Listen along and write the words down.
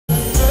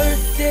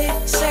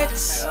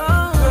sex,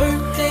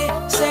 birthday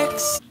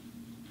sex.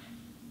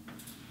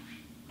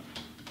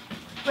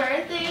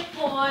 Birthday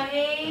boy,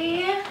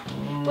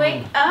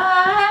 wake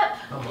up!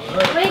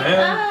 Wake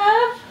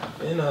up!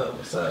 Been up.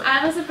 What's up? I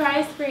have a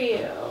surprise for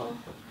you.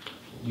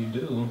 You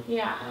do?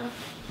 Yeah.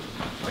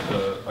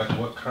 Like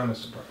what kind of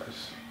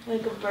surprise?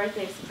 Like a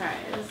birthday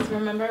surprise.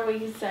 Remember what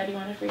you said you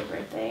wanted for your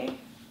birthday?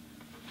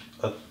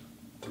 A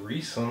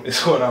threesome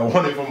is what I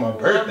wanted for my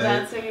birthday. Well,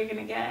 that's what you're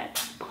gonna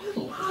get. Quit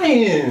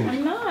lying.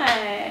 I'm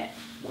not.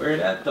 Where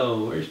that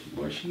though?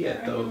 Where's she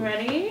at though? Are you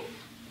ready?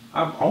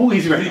 I'm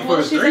always ready for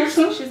a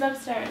threesome. She's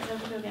upstairs. I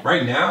have to go get her.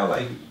 Right now,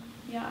 like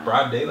yeah.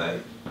 broad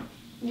daylight.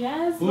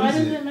 Yes. Who Why is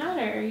does it? it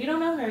matter? You don't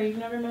know her. You've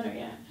never met her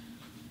yet.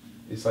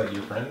 It's like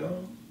your friend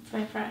though. It's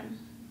my friend.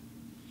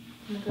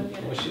 I'm gonna go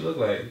get her. What she look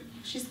like?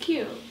 She's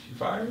cute. She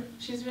fire?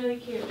 She's really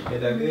cute.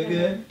 Get that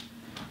good?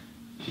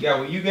 She got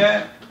what you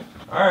got?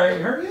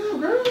 Alright, hurry up,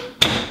 girl.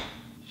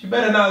 She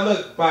better not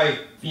look like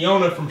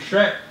Fiona from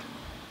Shrek.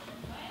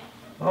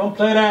 Don't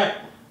play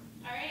that.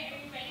 Alright,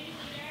 are you ready to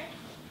meet her?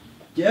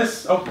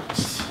 Yes. Oh,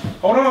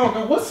 hold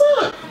on. What's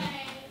up?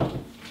 Okay.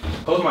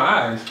 Close my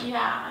eyes.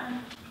 Yeah.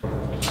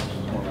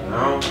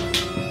 No.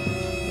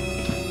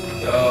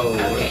 Yo,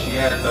 where's she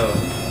at though?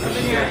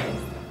 Open your eyes.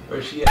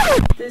 Where's she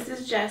at? This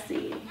is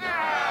Jessie.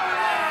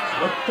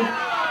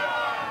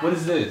 What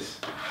is this?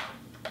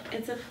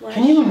 It's a fleshlight.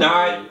 Can you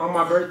not on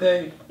my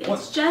birthday?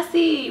 It's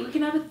Jessie. We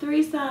can have a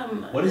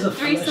threesome. What is a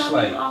threesome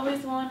fleshlight? you've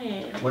always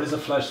wanted. What is a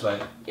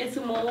fleshlight? It's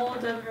a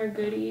mold of her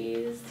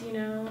goodies, you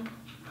know.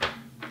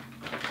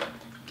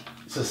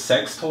 It's a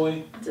sex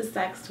toy? It's a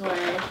sex toy.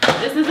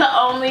 This is the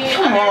only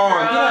other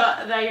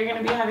girl that you're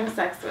gonna be having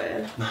sex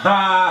with.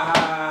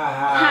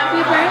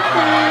 Happy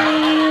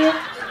birthday!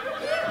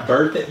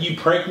 Birthday? You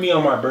pranked me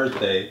on my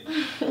birthday.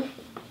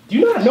 Do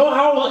you not know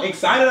how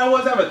excited I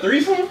was to have a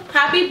threesome?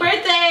 Happy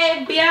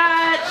birthday,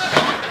 biatch!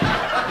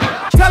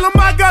 Tell him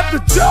I got the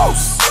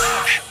juice.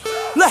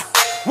 Look,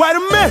 wait a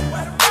minute.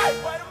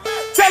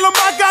 Tell him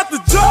I got the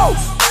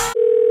juice.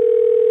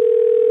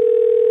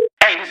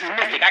 Hey, this is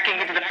Mystic. I can't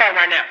get to the phone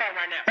right now.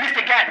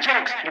 Mystic got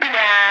jokes.